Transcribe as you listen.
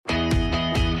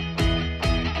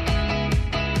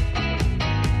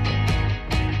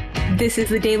This is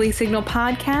the Daily Signal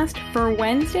podcast for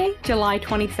Wednesday, July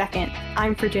 22nd.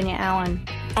 I'm Virginia Allen.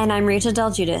 And I'm Rachel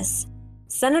Del Giudice.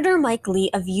 Senator Mike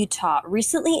Lee of Utah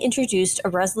recently introduced a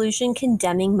resolution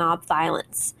condemning mob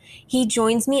violence. He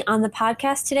joins me on the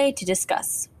podcast today to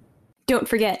discuss. Don't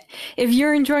forget, if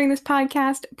you're enjoying this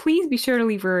podcast, please be sure to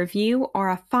leave a review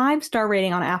or a 5-star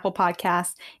rating on Apple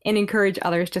Podcasts and encourage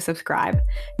others to subscribe.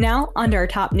 Now, on to our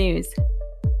top news.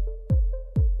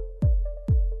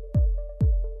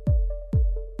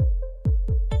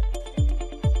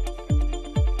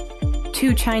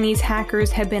 Two Chinese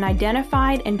hackers have been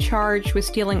identified and charged with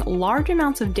stealing large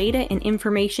amounts of data and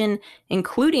information,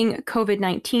 including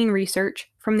COVID-19 research,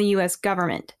 from the U.S.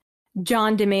 government.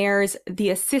 John Demers,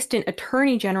 the Assistant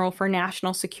Attorney General for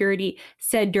National Security,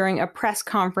 said during a press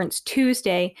conference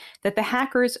Tuesday that the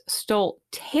hackers stole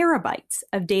terabytes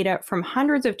of data from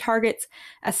hundreds of targets,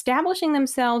 establishing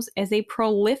themselves as a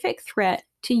prolific threat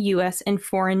to U.S. and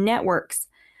foreign networks.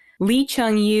 Li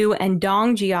Chengyu and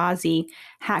Dong Jiazi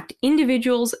hacked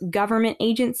individuals, government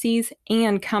agencies,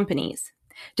 and companies.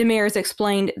 Demers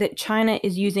explained that China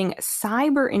is using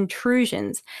cyber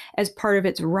intrusions as part of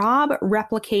its rob,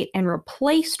 replicate, and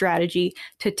replace strategy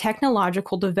to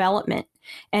technological development.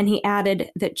 And he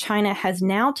added that China has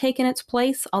now taken its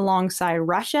place alongside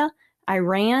Russia,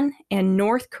 Iran, and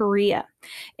North Korea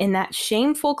in that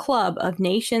shameful club of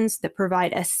nations that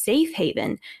provide a safe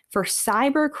haven for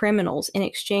cyber criminals in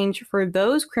exchange for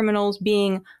those criminals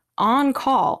being on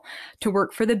call to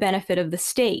work for the benefit of the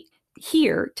state,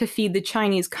 here to feed the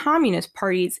Chinese Communist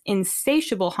Party's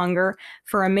insatiable hunger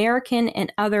for American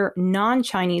and other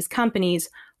non-Chinese companies'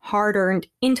 hard-earned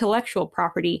intellectual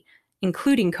property,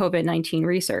 including COVID-19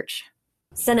 research.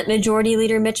 Senate Majority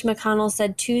Leader Mitch McConnell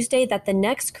said Tuesday that the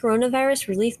next coronavirus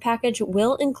relief package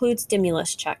will include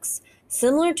stimulus checks,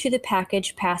 similar to the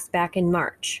package passed back in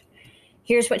March.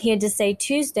 Here's what he had to say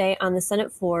Tuesday on the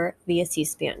Senate floor via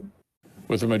C-SPAN.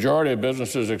 With the majority of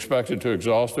businesses expected to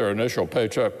exhaust their initial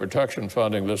paycheck protection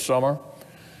funding this summer,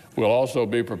 we'll also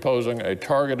be proposing a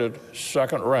targeted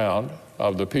second round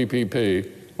of the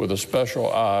PPP with a special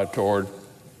eye toward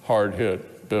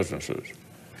hard-hit businesses.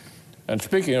 And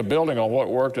speaking of building on what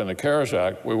worked in the CARES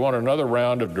Act, we want another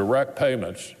round of direct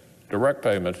payments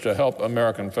to help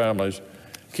American families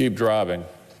keep driving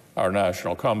our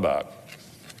national comeback.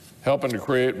 Helping to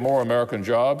create more American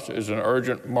jobs is an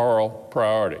urgent moral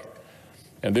priority.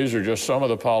 And these are just some of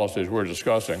the policies we're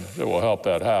discussing that will help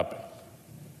that happen.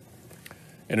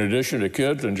 In addition to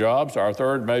kids and jobs, our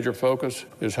third major focus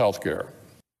is health care.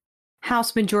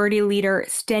 House Majority Leader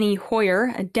Steny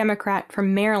Hoyer, a Democrat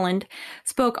from Maryland,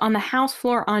 spoke on the House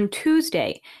floor on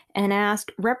Tuesday and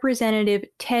asked Representative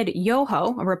Ted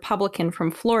Yoho, a Republican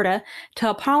from Florida, to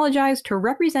apologize to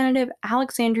Representative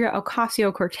Alexandria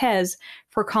Ocasio-Cortez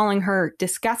for calling her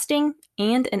disgusting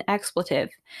and an expletive.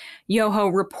 Yoho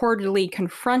reportedly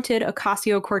confronted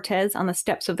Ocasio-Cortez on the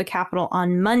steps of the Capitol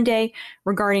on Monday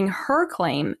regarding her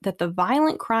claim that the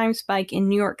violent crime spike in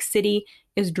New York City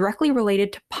is directly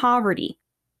related to poverty.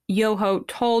 Yoho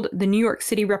told the New York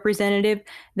City representative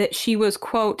that she was,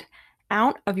 quote,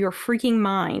 out of your freaking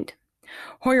mind.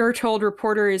 Hoyer told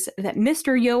reporters that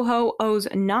Mr. Yoho owes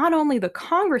not only the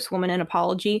Congresswoman an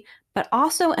apology, but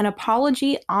also an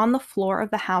apology on the floor of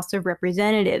the House of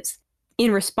Representatives.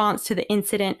 In response to the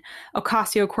incident,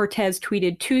 Ocasio-Cortez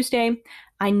tweeted Tuesday,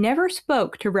 I never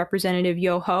spoke to Representative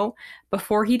Yoho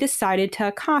before he decided to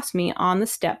accost me on the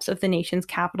steps of the nation's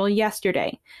Capitol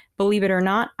yesterday. Believe it or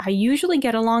not, I usually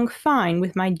get along fine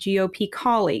with my GOP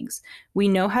colleagues. We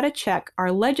know how to check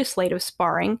our legislative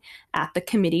sparring at the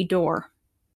committee door.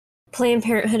 Planned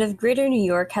Parenthood of Greater New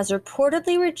York has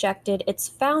reportedly rejected its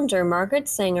founder, Margaret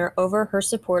Sanger, over her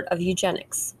support of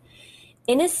eugenics.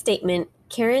 In a statement,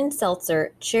 Karen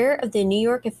Seltzer, chair of the New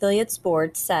York Affiliates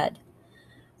Board, said,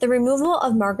 the removal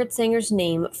of Margaret Sanger's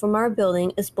name from our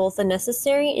building is both a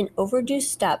necessary and overdue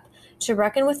step to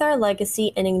reckon with our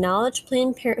legacy and acknowledge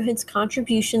Planned Parenthood's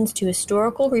contributions to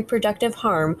historical reproductive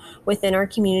harm within our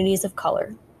communities of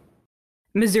color.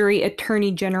 Missouri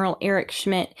Attorney General Eric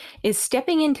Schmidt is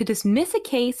stepping in to dismiss a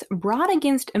case brought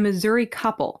against a Missouri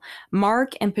couple,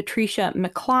 Mark and Patricia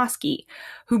McCloskey,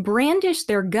 who brandished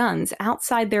their guns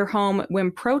outside their home when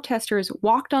protesters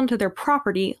walked onto their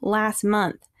property last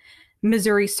month.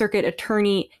 Missouri Circuit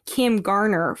Attorney Kim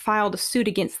Garner filed a suit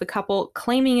against the couple,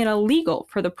 claiming it illegal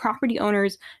for the property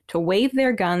owners to wave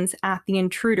their guns at the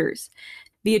intruders.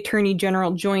 The Attorney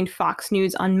General joined Fox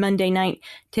News on Monday night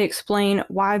to explain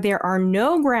why there are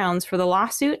no grounds for the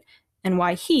lawsuit and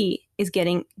why he is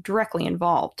getting directly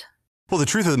involved. Well, the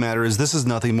truth of the matter is this is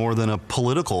nothing more than a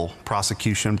political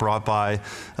prosecution brought by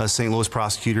St. Louis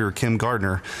prosecutor Kim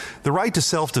Gardner. The right to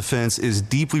self-defense is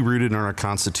deeply rooted in our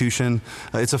Constitution.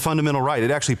 It's a fundamental right.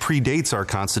 It actually predates our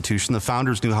Constitution. The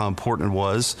founders knew how important it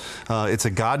was. It's a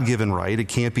God-given right. It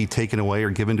can't be taken away or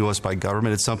given to us by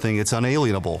government. It's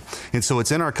unalienable. And so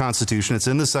it's in our Constitution. It's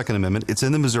in the Second Amendment. It's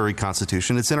in the Missouri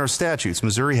Constitution. It's in our statutes.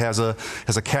 Missouri has a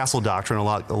castle doctrine,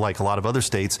 like a lot of other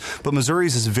states, but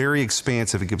Missouri's is very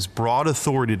expansive. It gives broad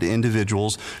authority to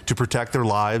individuals to protect their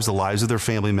lives, the lives of their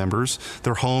family members,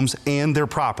 their homes, and their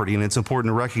property. And it's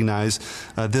important to recognize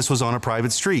this was on a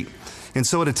private street. And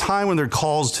so at a time when there are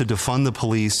calls to defund the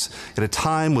police, at a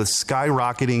time with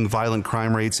skyrocketing violent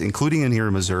crime rates, including in here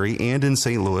in Missouri and in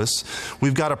St. Louis,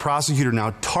 we've got a prosecutor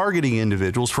now targeting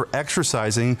individuals for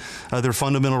exercising their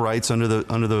fundamental rights under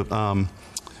the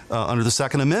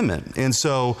Second Amendment. And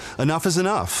so enough is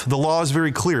enough. The law is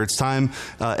very clear. It's time,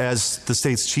 as the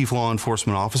state's chief law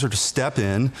enforcement officer, to step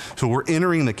in. So we're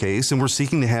entering the case, and we're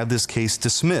seeking to have this case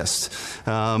dismissed,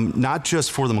 not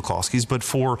just for the McCloskeys, but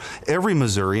for every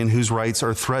Missourian whose rights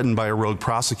are threatened by a rogue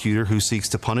prosecutor who seeks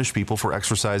to punish people for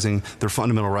exercising their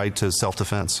fundamental right to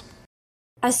self-defense.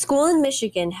 A school in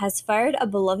Michigan has fired a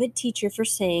beloved teacher for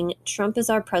saying, "Trump is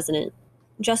our president."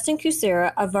 Justin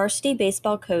Kucera, a varsity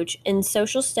baseball coach and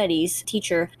social studies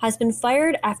teacher, has been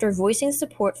fired after voicing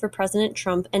support for President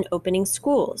Trump and opening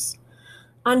schools.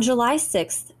 On July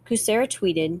 6th, Kucera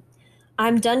tweeted,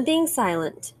 "I'm done being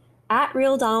silent. At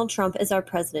real Donald Trump is our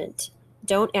president.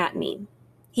 Don't at me."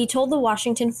 He told the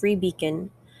Washington Free Beacon,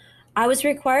 "I was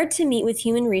required to meet with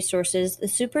Human Resources, the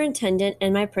superintendent,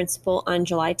 and my principal on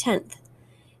July 10th.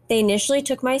 They initially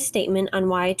took my statement on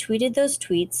why I tweeted those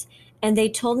tweets, and they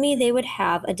told me they would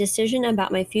have a decision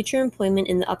about my future employment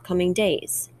in the upcoming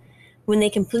days. When they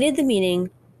completed the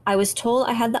meeting, I was told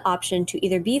I had the option to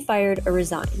either be fired or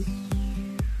resign."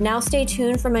 Now stay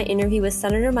tuned for my interview with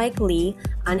Senator Mike Lee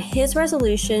on his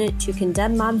resolution to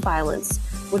condemn mob violence,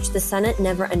 which the Senate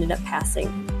never ended up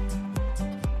passing.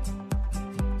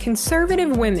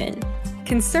 Conservative women,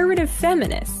 conservative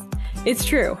feminists. It's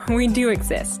true, we do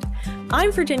exist.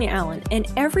 I'm Virginia Allen, and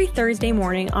every Thursday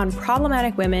morning on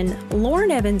Problematic Women, Lauren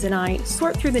Evans and I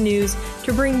sort through the news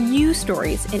to bring you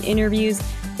stories and interviews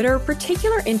that are of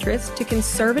particular interest to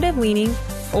conservative-leaning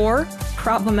or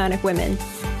problematic women.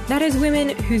 That is,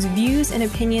 women whose views and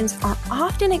opinions are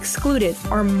often excluded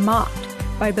or mocked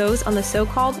by those on the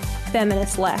so-called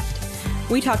feminist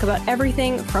left. We talk about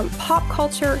everything from pop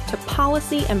culture to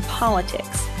policy and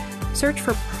politics. Search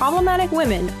for Problematic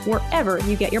Women wherever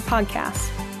you get your podcasts.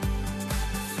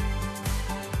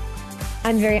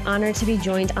 I'm very honored to be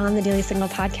joined on the Daily Signal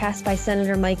podcast by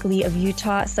Senator Mike Lee of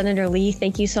Utah. Senator Lee,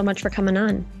 thank you so much for coming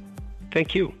on.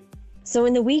 Thank you. So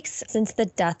in the weeks since the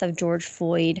death of George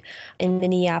Floyd in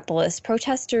Minneapolis,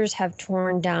 protesters have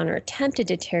torn down or attempted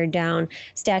to tear down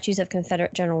statues of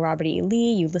Confederate General Robert E.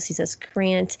 Lee, Ulysses S.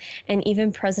 Grant, and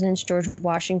even Presidents George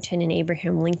Washington and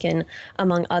Abraham Lincoln,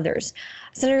 among others.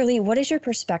 Senator Lee, what is your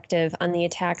perspective on the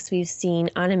attacks we've seen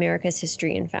on America's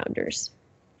history and founders?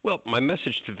 Well, my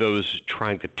message to those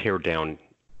trying to tear down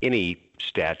any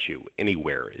statue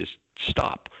anywhere is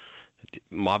stop.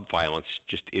 Mob violence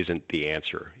just isn't the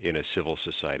answer in a civil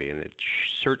society, and it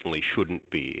certainly shouldn't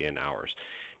be in ours.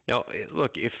 Now,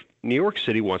 look, if New York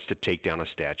City wants to take down a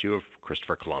statue of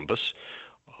Christopher Columbus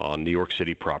on New York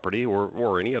City property,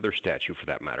 or any other statue for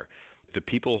that matter, the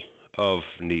people of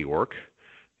New York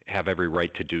have every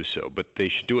right to do so, but they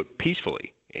should do it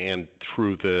peacefully and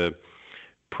through the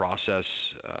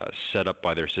process set up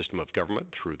by their system of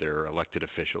government, through their elected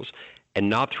officials, and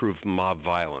not through mob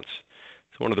violence.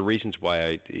 It's one of the reasons why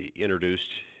I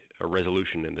introduced a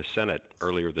resolution in the Senate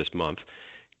earlier this month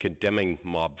condemning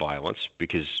mob violence,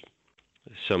 because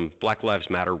some Black Lives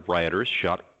Matter rioters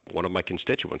shot one of my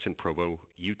constituents in Provo,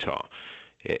 Utah.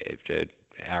 An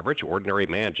average, ordinary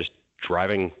man just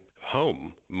driving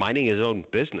home, minding his own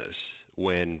business,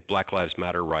 when Black Lives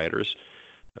Matter rioters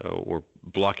were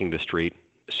blocking the street,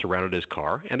 surrounded his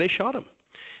car, and they shot him.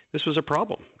 This was a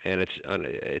problem, and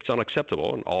it's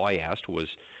unacceptable. And all I asked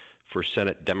was for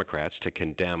Senate Democrats to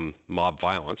condemn mob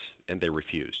violence, and they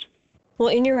refused. Well,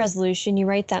 in your resolution, you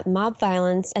write that mob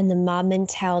violence and the mob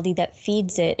mentality that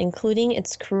feeds it, including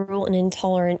its cruel and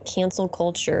intolerant cancel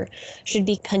culture, should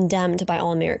be condemned by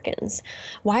all Americans.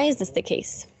 Why is this the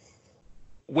case?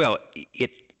 Well,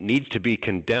 it needs to be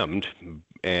condemned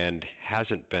and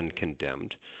hasn't been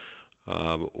condemned.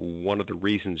 One of the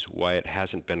reasons why it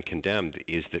hasn't been condemned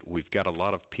is that we've got a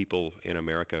lot of people in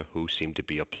America who seem to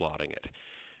be applauding it.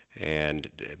 And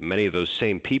many of those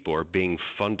same people are being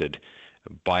funded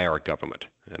by our government.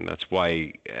 And that's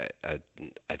why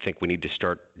I think we need to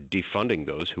start defunding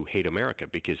those who hate America,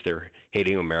 because they're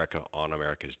hating America on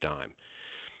America's dime.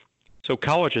 So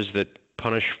colleges that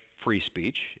punish free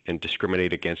speech and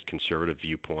discriminate against conservative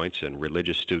viewpoints and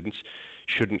religious students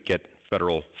shouldn't get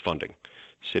federal funding.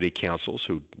 City councils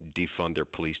who defund their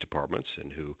police departments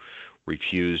and who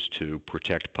refuse to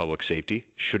protect public safety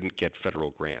shouldn't get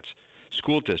federal grants.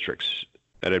 School districts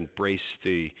that embrace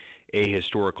the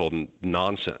ahistorical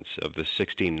nonsense of the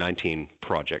 1619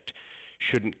 Project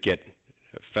shouldn't get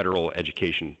federal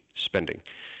education spending.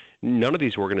 None of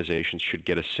these organizations should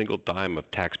get a single dime of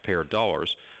taxpayer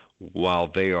dollars while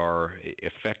they are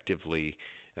effectively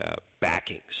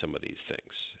backing some of these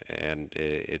things, and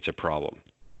it's a problem.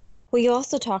 Well, you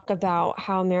also talk about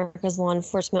how America's law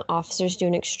enforcement officers do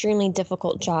an extremely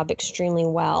difficult job extremely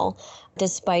well,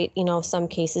 despite, some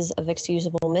cases of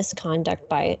excusable misconduct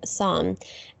by some.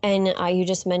 And you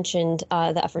just mentioned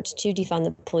the efforts to defund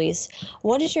the police.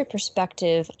 What is your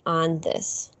perspective on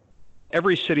this?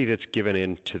 Every city that's given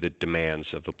in to the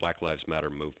demands of the Black Lives Matter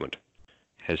movement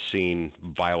has seen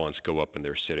violence go up in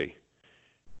their city.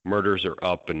 Murders are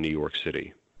up in New York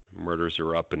City. Murders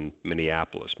are up in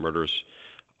Minneapolis. Murders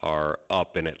are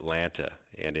up in Atlanta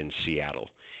and in Seattle.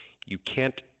 You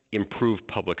can't improve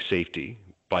public safety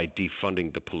by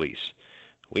defunding the police.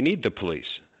 We need the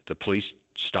police. The police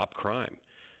stop crime.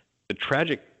 The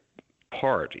tragic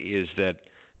part is that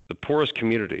the poorest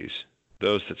communities,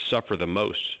 those that suffer the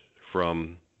most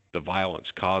from the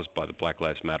violence caused by the Black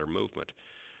Lives Matter movement,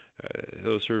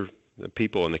 those are the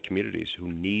people in the communities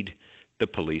who need the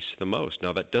police the most.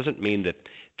 Now, that doesn't mean that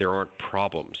there aren't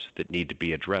problems that need to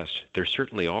be addressed. There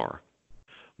certainly are.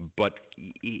 But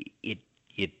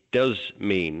it does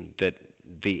mean that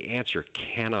the answer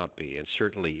cannot be, and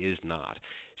certainly is not,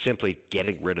 simply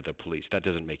getting rid of the police. That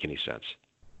doesn't make any sense.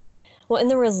 Well, in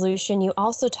the resolution, you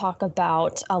also talk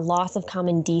about a loss of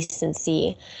common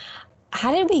decency.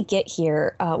 How did we get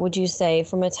here, would you say,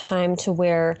 from a time to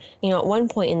where, at one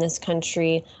point in this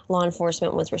country, law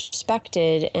enforcement was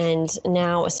respected, and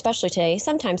now, especially today,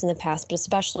 sometimes in the past, but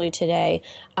especially today,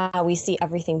 we see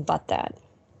everything but that?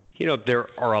 There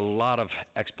are a lot of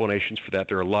explanations for that.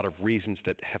 There are a lot of reasons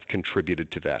that have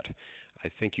contributed to that. I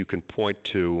think you can point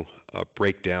to a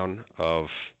breakdown of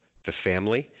the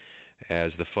family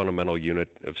as the fundamental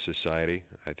unit of society.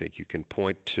 I think you can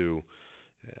point to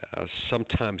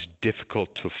sometimes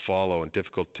difficult to follow and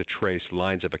difficult to trace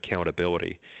lines of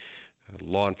accountability.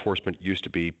 Law enforcement used to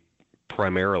be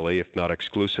primarily, if not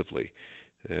exclusively,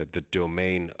 the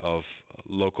domain of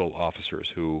local officers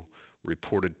who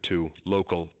reported to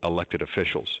local elected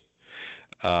officials.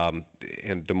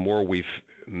 And the more we've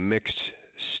mixed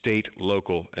state,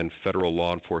 local, and federal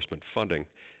law enforcement funding,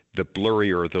 the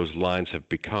blurrier those lines have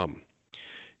become.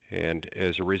 And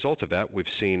as a result of that, we've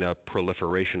seen a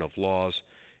proliferation of laws,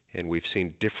 and we've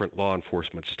seen different law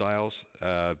enforcement styles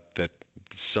that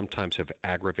sometimes have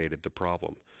aggravated the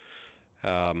problem.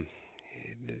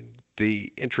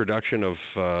 The introduction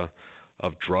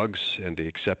of drugs and the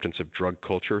acceptance of drug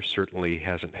culture certainly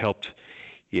hasn't helped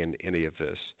in any of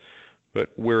this.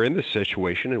 But we're in the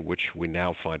situation in which we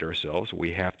now find ourselves.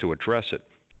 We have to address it.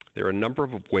 There are a number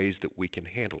of ways that we can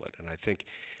handle it, and I think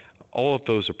all of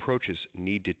those approaches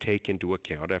need to take into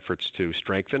account efforts to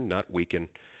strengthen, not weaken,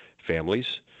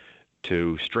 families,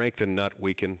 to strengthen, not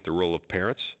weaken, the role of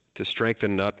parents, to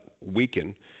strengthen, not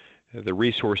weaken, the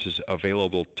resources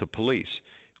available to police,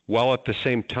 while at the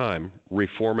same time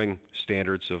reforming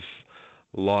standards of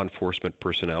law enforcement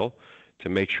personnel to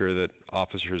make sure that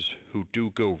officers who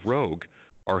do go rogue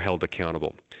are held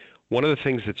accountable. One of the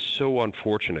things that's so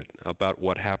unfortunate about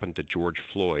what happened to George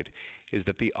Floyd is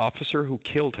that the officer who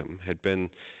killed him had been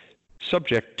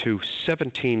subject to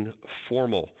 17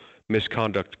 formal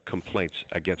misconduct complaints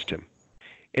against him.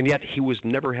 And yet he was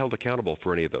never held accountable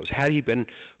for any of those. Had he been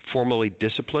formally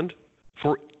disciplined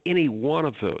for any one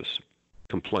of those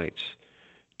complaints,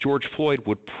 George Floyd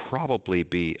would probably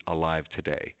be alive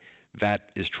today.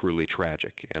 That is truly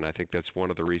tragic. And I think that's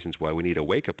one of the reasons why we need a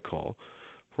wake-up call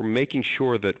for making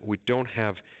sure that we don't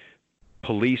have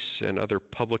police and other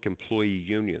public employee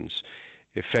unions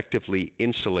effectively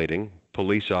insulating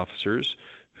police officers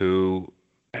who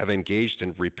have engaged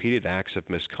in repeated acts of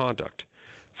misconduct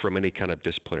from any kind of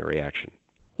disciplinary action.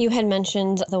 You had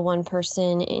mentioned the one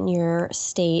person in your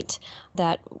state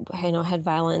that had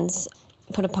violence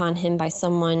put upon him by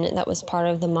someone that was part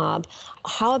of the mob.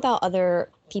 How about other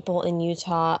people in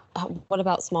Utah? What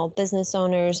about small business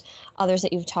owners, others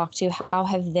that you've talked to? How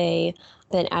have they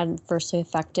been adversely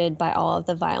affected by all of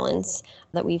the violence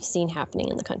that we've seen happening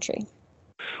in the country?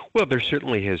 Well, there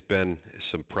certainly has been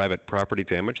some private property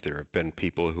damage. There have been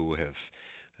people who have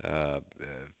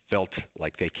felt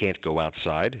like they can't go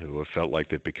outside, who have felt like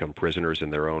they've become prisoners in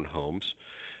their own homes.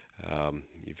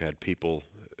 You've had people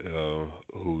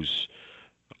whose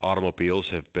automobiles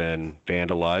have been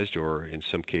vandalized or in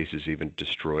some cases even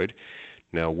destroyed.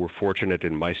 Now, we're fortunate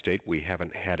in my state, we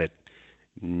haven't had it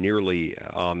nearly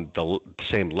on the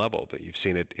same level, but you've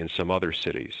seen it in some other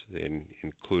cities,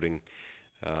 including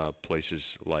places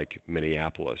like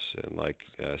Minneapolis and like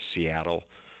Seattle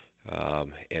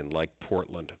and like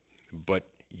Portland. But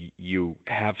you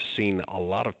have seen a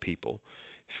lot of people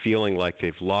feeling like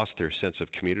they've lost their sense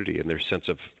of community and their sense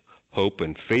of hope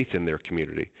and faith in their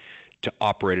community to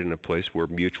operate in a place where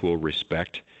mutual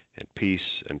respect and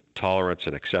peace and tolerance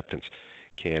and acceptance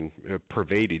can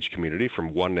pervade each community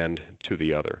from one end to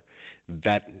the other.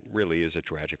 That really is a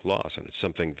tragic loss, and it's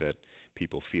something that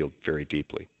people feel very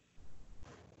deeply.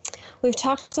 We've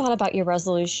talked a lot about your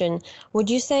resolution. Would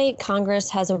you say Congress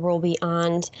has a role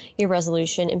beyond your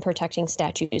resolution in protecting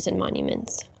statues and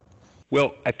monuments?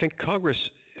 Well, I think Congress,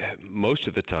 most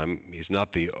of the time, is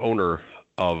not the owner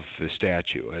of the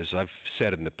statue. As I've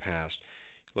said in the past,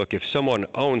 look, if someone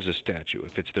owns a statue,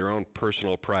 if it's their own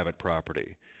personal private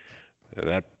property,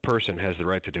 that person has the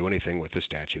right to do anything with the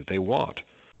statue they want.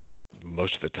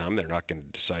 Most of the time, they're not going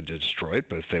to decide to destroy it,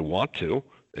 but if they want to,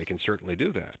 they can certainly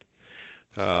do that.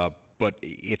 But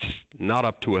it's not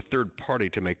up to a third party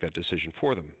to make that decision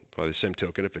for them. By the same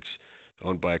token, if it's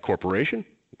owned by a corporation,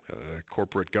 a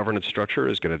corporate governance structure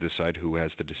is going to decide who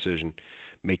has the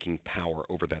decision-making power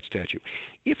over that statue.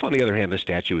 If, on the other hand, the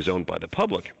statue is owned by the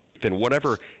public, then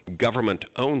whatever government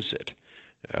owns it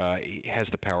has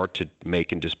the power to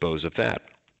make and dispose of that.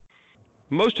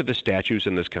 Most of the statues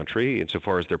in this country,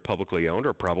 insofar as they're publicly owned,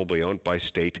 are probably owned by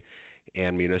state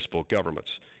and municipal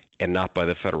governments and not by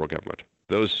the federal government.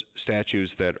 Those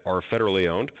statues that are federally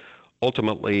owned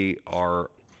ultimately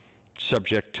are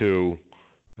subject to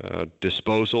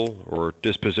disposal or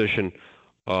disposition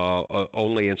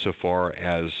only insofar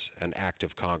as an act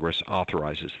of Congress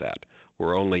authorizes that,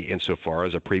 or only insofar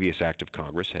as a previous act of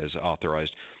Congress has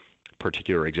authorized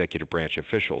particular executive branch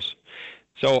officials.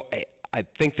 So I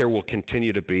think there will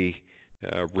continue to be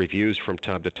reviews from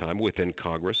time to time within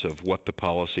Congress of what the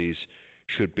policies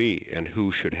should be and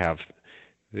who should have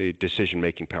the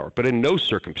decision-making power. But in no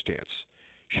circumstance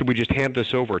should we just hand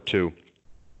this over to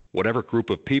whatever group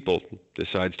of people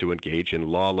decides to engage in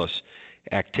lawless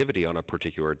activity on a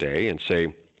particular day and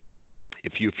say,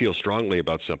 if you feel strongly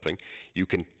about something, you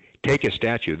can take a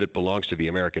statue that belongs to the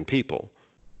American people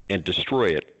and destroy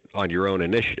it on your own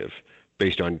initiative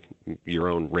based on your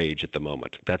own rage at the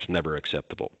moment. That's never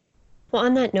acceptable. Well,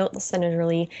 on that note, Senator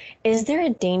Lee, is there a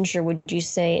danger, would you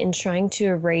say, in trying to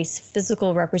erase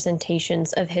physical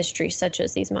representations of history such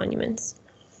as these monuments?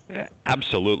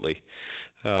 Absolutely.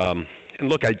 And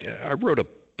look, I wrote a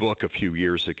book a few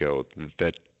years ago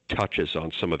that touches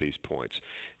on some of these points.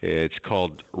 It's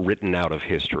called Written Out of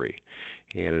History,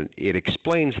 and it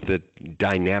explains the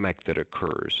dynamic that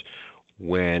occurs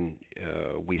when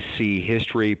we see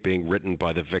history being written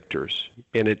by the victors,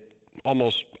 and it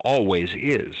almost always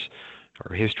is.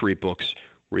 Our history books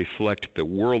reflect the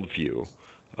worldview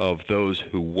of those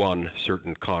who won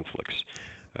certain conflicts.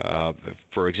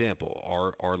 For example,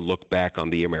 our look back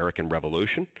on the American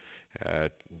Revolution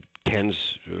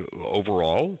tends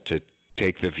overall to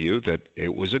take the view that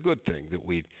it was a good thing that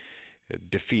we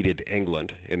defeated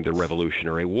England in the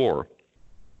Revolutionary War.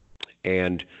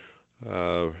 And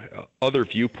other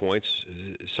viewpoints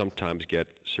sometimes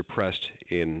get suppressed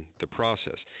in the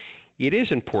process. It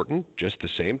is important, just the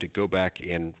same, to go back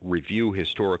and review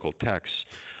historical texts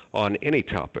on any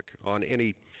topic, on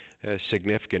any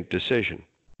significant decision,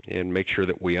 and make sure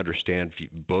that we understand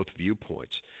both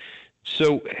viewpoints.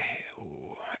 So,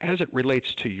 as it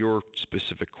relates to your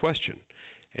specific question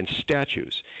and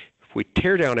statues, if we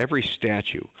tear down every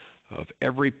statue of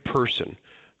every person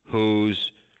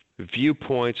whose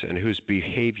viewpoints and whose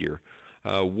behavior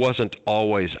wasn't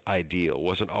always ideal,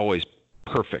 wasn't always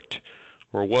perfect,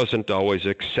 or wasn't always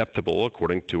acceptable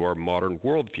according to our modern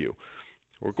worldview,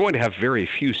 we're going to have very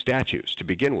few statues to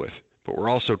begin with, but we're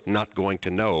also not going to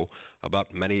know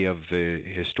about many of the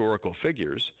historical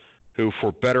figures who,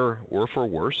 for better or for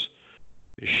worse,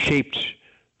 shaped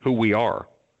who we are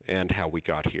and how we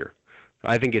got here.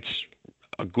 I think it's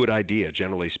a good idea,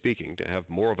 generally speaking, to have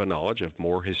more of a knowledge of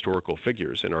more historical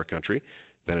figures in our country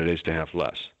than it is to have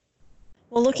less.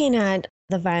 Well, looking at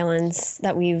the violence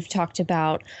that we've talked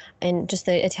about and just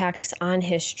the attacks on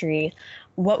history,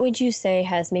 what would you say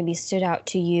has maybe stood out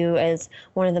to you as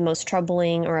one of the most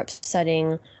troubling or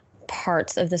upsetting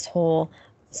parts of this whole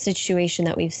situation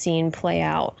that we've seen play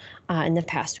out in the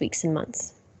past weeks and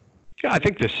months? Yeah, I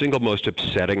think the single most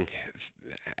upsetting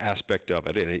aspect of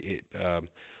it,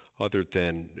 other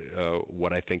than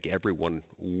what I think everyone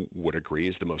would agree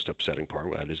is the most upsetting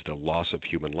part, that is the loss of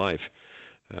human life,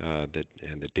 and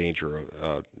the danger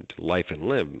of life and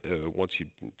limb. Once you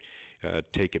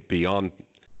take it beyond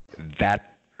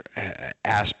that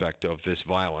aspect of this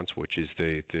violence, which is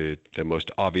the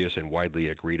most obvious and widely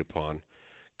agreed upon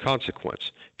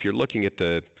consequence. If you're looking at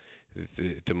the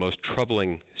most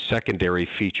troubling secondary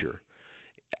feature,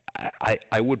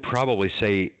 I would probably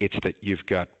say it's that you've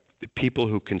got people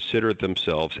who consider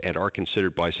themselves and are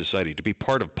considered by society to be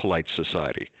part of polite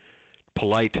society,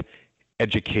 polite,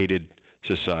 educated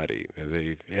society,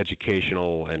 the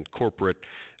educational and corporate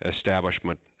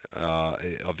establishment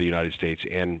of the United States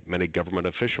and many government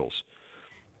officials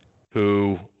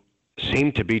who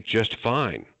seem to be just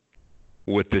fine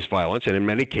with this violence, and in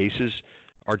many cases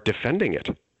are defending it.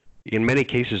 In many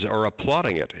cases are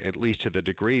applauding it, at least to the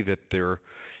degree that they're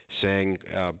saying,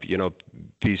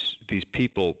 these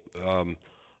people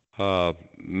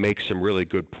make some really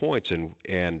good points,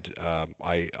 and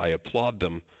I applaud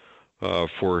them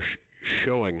for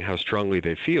showing how strongly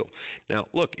they feel. Now,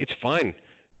 look, it's fine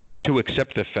to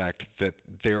accept the fact that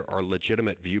there are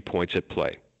legitimate viewpoints at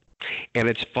play. And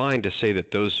it's fine to say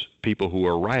that those people who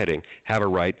are rioting have a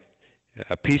right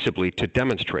peaceably to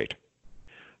demonstrate.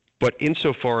 But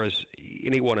insofar as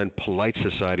anyone in polite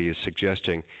society is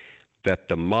suggesting that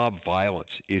the mob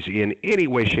violence is in any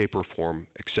way, shape, or form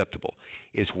acceptable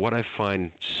is what I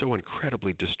find so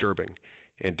incredibly disturbing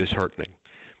and disheartening.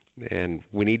 And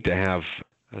we need to have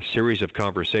a series of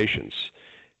conversations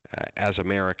as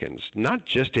Americans, not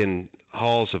just in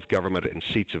halls of government and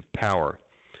seats of power,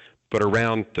 but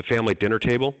around the family dinner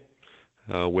table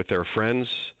with our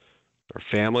friends, our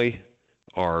family,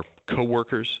 our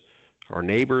coworkers, our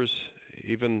neighbors,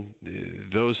 even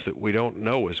those that we don't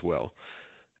know as well.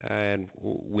 And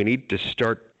we need to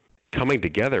start coming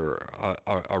together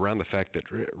around the fact that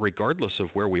regardless of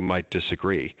where we might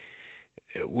disagree,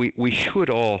 we should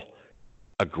all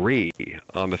agree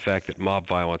on the fact that mob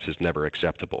violence is never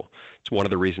acceptable. It's one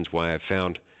of the reasons why I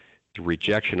found the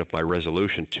rejection of my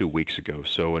resolution 2 weeks ago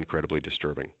so incredibly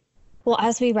disturbing. Well,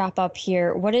 as we wrap up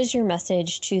here, what is your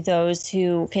message to those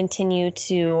who continue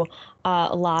to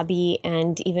lobby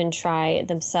and even try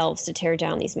themselves to tear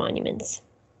down these monuments?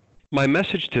 My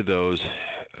message to those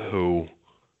who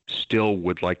still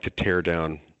would like to tear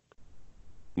down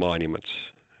monuments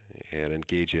and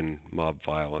engage in mob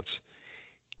violence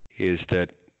is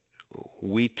that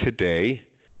we today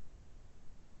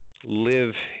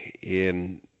live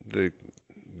in the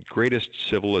greatest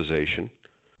civilization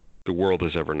the world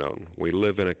has ever known. We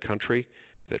live in a country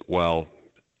that, while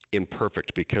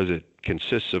imperfect because it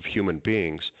consists of human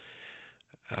beings,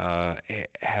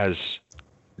 has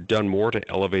done more to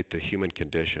elevate the human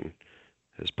condition,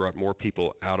 has brought more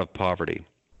people out of poverty,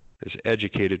 has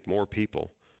educated more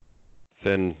people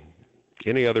than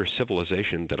any other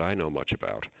civilization that I know much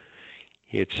about.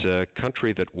 It's a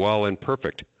country that, while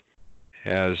imperfect,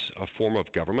 has a form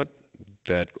of government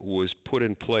that was put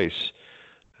in place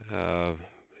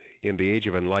in the Age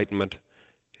of Enlightenment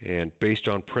and based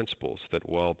on principles that,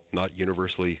 while not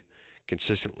universally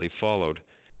consistently followed,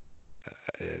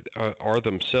 are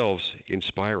themselves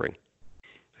inspiring.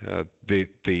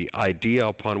 The idea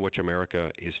upon which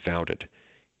America is founded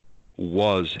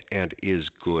was and is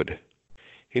good.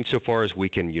 Insofar as we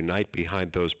can unite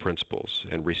behind those principles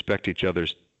and respect each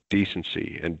other's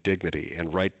decency and dignity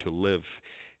and right to live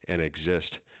and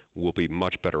exist, we'll be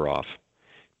much better off.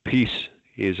 Peace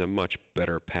is a much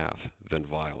better path than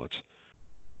violence.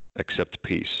 Accept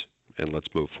peace, and let's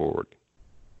move forward.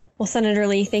 Well, Senator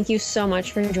Lee, thank you so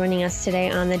much for joining us today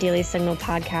on the Daily Signal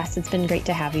podcast. It's been great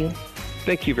to have you.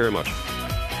 Thank you very much.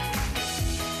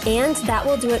 And that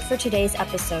will do it for today's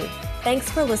episode. Thanks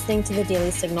for listening to the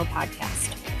Daily Signal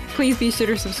podcast. Please be sure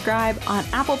to subscribe on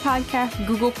Apple Podcasts,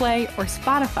 Google Play, or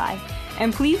Spotify.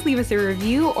 And please leave us a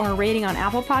review or a rating on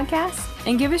Apple Podcasts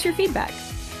and give us your feedback.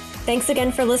 Thanks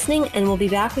again for listening, and we'll be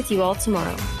back with you all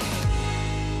tomorrow.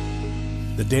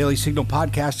 The Daily Signal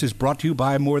podcast is brought to you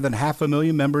by more than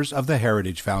 500,000 members of the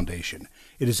Heritage Foundation.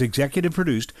 It is executive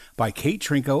produced by Kate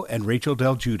Trinko and Rachel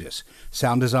Del Giudice.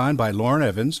 Sound design by Lauren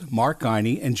Evans, Mark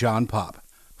Guiney, and John Popp.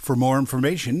 For more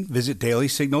information, visit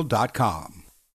dailysignal.com.